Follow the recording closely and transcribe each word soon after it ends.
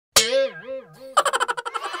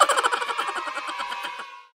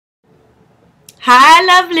Hi,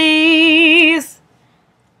 lovelies!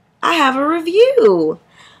 I have a review.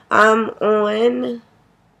 On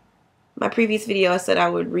my previous video, I said I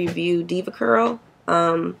would review DevaCurl.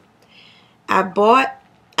 I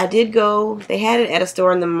did go, they had it at a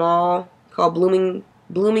store in the mall called Blooming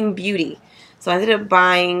Beauty. So I ended up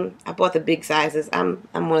I bought the big sizes. I'm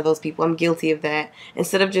one of those people. I'm guilty of that.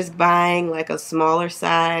 Instead of just buying like a smaller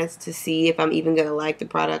size to see if I'm even going to like the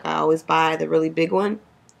product, I always buy the really big one.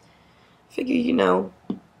 Figure,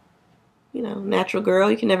 natural girl,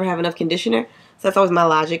 you can never have enough conditioner. So that's always my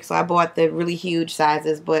logic. So I bought the really huge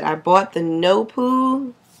sizes, but I bought the no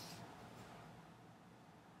poo.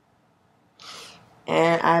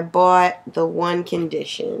 And I bought the one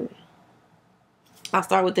condition. I'll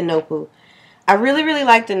start with the no poo. I really, really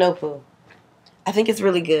like the no poo. I think it's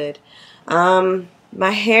really good.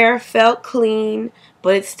 My hair felt clean,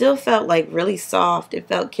 but it still felt like really soft. It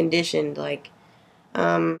felt conditioned. Like,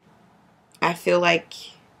 I feel like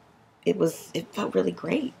it felt really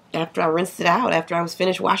great. After I rinsed it out, after I was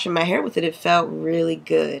finished washing my hair with it, it felt really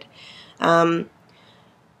good. Now,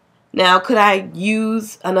 could I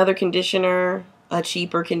use another conditioner, a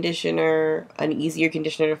cheaper conditioner, an easier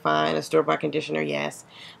conditioner to find, a store-bought conditioner? Yes.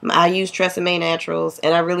 I use Tresemme Naturals,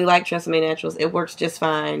 and I really like Tresemme Naturals. It works just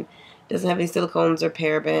fine. It doesn't have any silicones or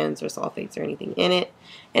parabens or sulfates or anything in it,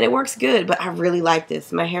 and it works good, but I really like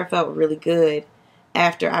this. My hair felt really good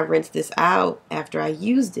after I rinsed this out, after I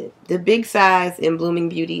used it. The big size in Blooming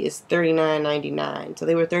Beauty is $39.99. So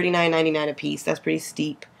they were $39.99 a piece. That's pretty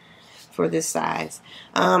steep for this size.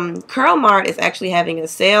 Curl Mart is actually having a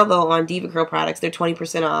sale, though, on DevaCurl products. They're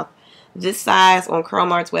 20% off. This size on Curl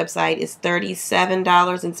Mart's website is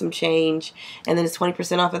 $37 and some change, and then it's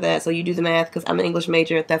 20% off of that. So you do the math, because I'm an English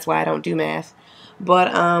major. That's why I don't do math.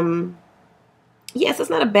 But, yes, it's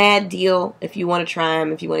not a bad deal if you want to try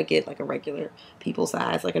them, if you want to get like a regular people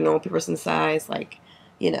size, like a normal person size, like,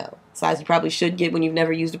 size you probably should get when you've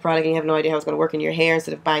never used a product and you have no idea how it's going to work in your hair,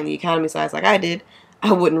 instead of buying the economy size like I did.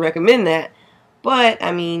 I wouldn't recommend that. But,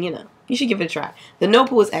 I mean, you should give it a try. The no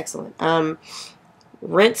poo is excellent.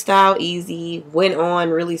 Rinsed out easy, went on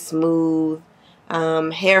really smooth.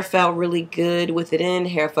 Hair felt really good with it in.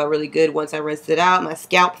 Hair felt really good once I rinsed it out. My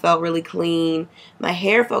scalp felt really clean. My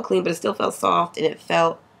hair felt clean, but it still felt soft, and it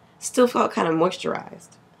still felt kind of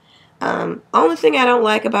moisturized. Only thing I don't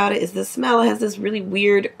like about it is the smell. It has this really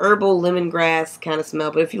weird herbal lemongrass kind of smell,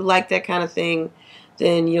 but if you like that kind of thing,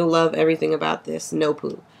 then you'll love everything about this no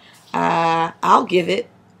poo. I'll give it,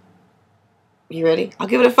 you ready? I'll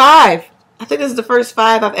give it a 5. I think this is the first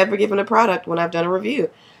 5 I've ever given a product when I've done a review.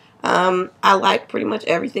 I like pretty much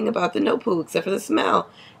everything about the no poo except for the smell.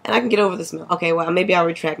 And I can get over the smell. Okay, well, maybe I'll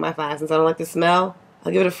retract my 5 since I don't like the smell.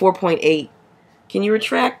 I'll give it a 4.8. Can you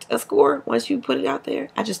retract a score once you put it out there?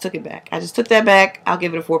 I just took it back. I just took that back. I'll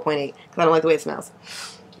give it a 4.8 because I don't like the way it smells.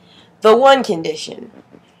 The one condition.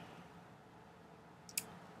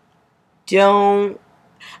 I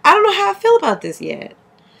don't know how I feel about this yet.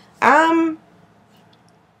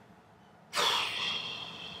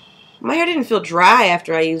 My hair didn't feel dry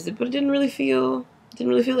after I used it, but it didn't really feel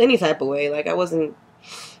any type of way. Like it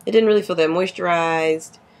didn't really feel that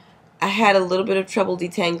moisturized. I had a little bit of trouble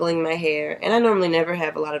detangling my hair, and I normally never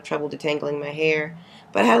have a lot of trouble detangling my hair,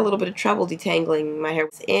 but I had a little bit of trouble detangling my hair.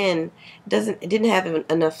 It didn't have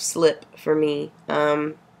enough slip for me.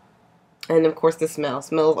 And of course the smell.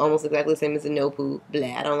 Smells almost exactly the same as the no poo.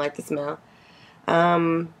 Blah, I don't like the smell. I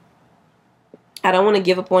don't want to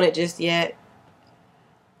give up on it just yet,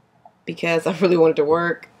 because I really wanted to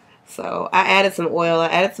work. So I added some oil. I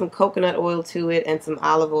added some coconut oil to it and some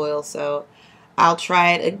olive oil. So I'll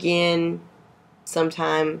try it again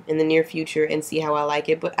sometime in the near future and see how I like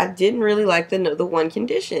it. But I didn't really like the one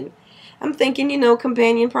condition. I'm thinking,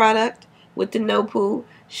 companion product with the no poo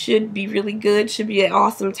should be really good. Should be an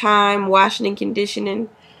awesome time washing and conditioning.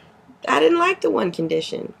 I didn't like the one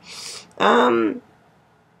condition.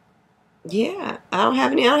 Yeah, I don't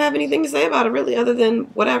have anything to say about it really, other than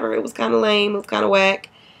whatever. It was kind of lame. It was kind of whack,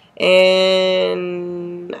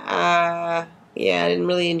 and yeah, I didn't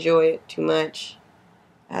really enjoy it too much.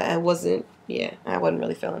 I wasn't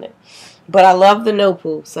really feeling it. But I love the no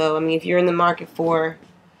poo. So I mean, if you're in the market for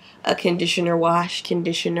a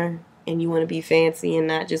conditioner, and you want to be fancy and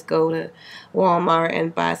not just go to Walmart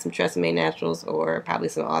and buy some Tresemme Naturals or probably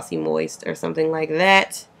some Aussie Moist or something like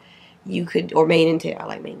that, you could, or Mane and Tail. I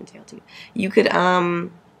like Mane and Tail too. You could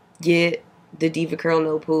get the DevaCurl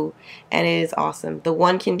no poo, and it is awesome. The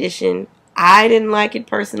one condition, I didn't like it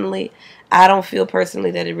personally. I don't feel personally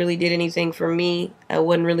that it really did anything for me. I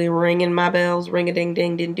wasn't really ringing my bells.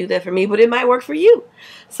 Ring-a-ding-ding didn't do that for me, but it might work for you.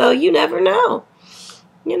 So you never know.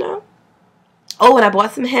 Oh, and I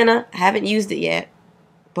bought some henna. I haven't used it yet,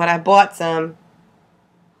 but I bought some.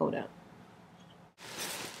 Hold on.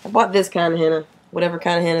 I bought this kind of henna, whatever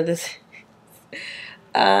kind of henna this is.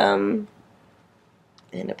 Henna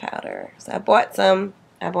powder. So I bought some.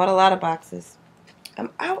 I bought a lot of boxes.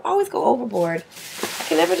 I always go overboard. I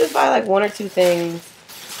can never just buy like 1 or 2 things.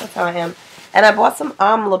 That's how I am. And I bought some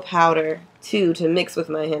amla powder too to mix with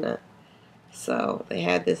my henna. So they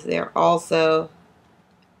had this there also.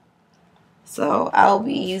 So I'll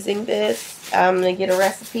be using this. I'm going to get a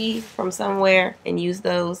recipe from somewhere and use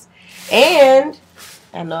those. And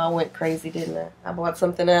I know I went crazy, didn't I? I bought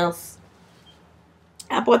something else.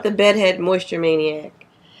 I bought the Bedhead Moisture Maniac.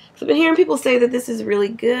 So I've been hearing people say that this is really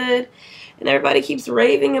good. And everybody keeps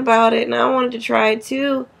raving about it. And I wanted to try it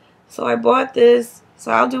too. So I bought this.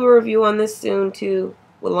 So I'll do a review on this soon too,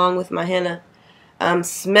 along with my henna.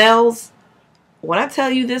 Smells. When I tell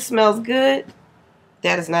you this smells good,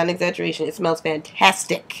 that is not an exaggeration. It smells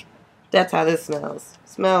fantastic. That's how this smells. It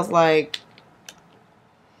smells like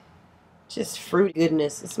just fruit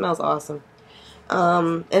goodness. It smells awesome.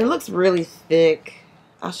 And it looks really thick.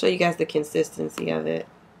 I'll show you guys the consistency of it.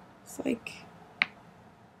 It's like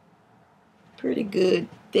pretty good,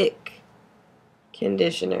 thick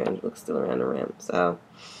conditioner. And it looks still around the rim. So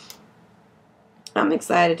I'm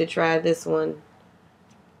excited to try this one.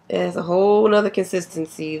 It has a whole nother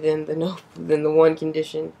consistency than the one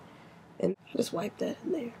condition. And just wipe that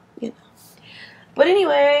in there, you know. But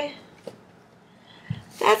anyway,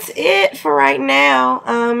 that's it for right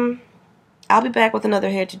now. I'll be back with another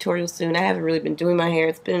hair tutorial soon. I haven't really been doing my hair.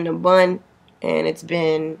 It's been in a bun, and it's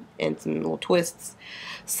been in some little twists.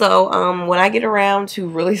 So when I get around to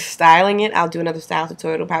really styling it, I'll do another style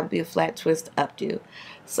tutorial. It'll probably be a flat twist updo.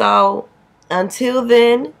 So until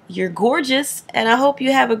then, you're gorgeous, and I hope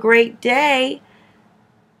you have a great day.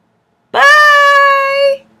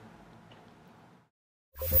 Bye!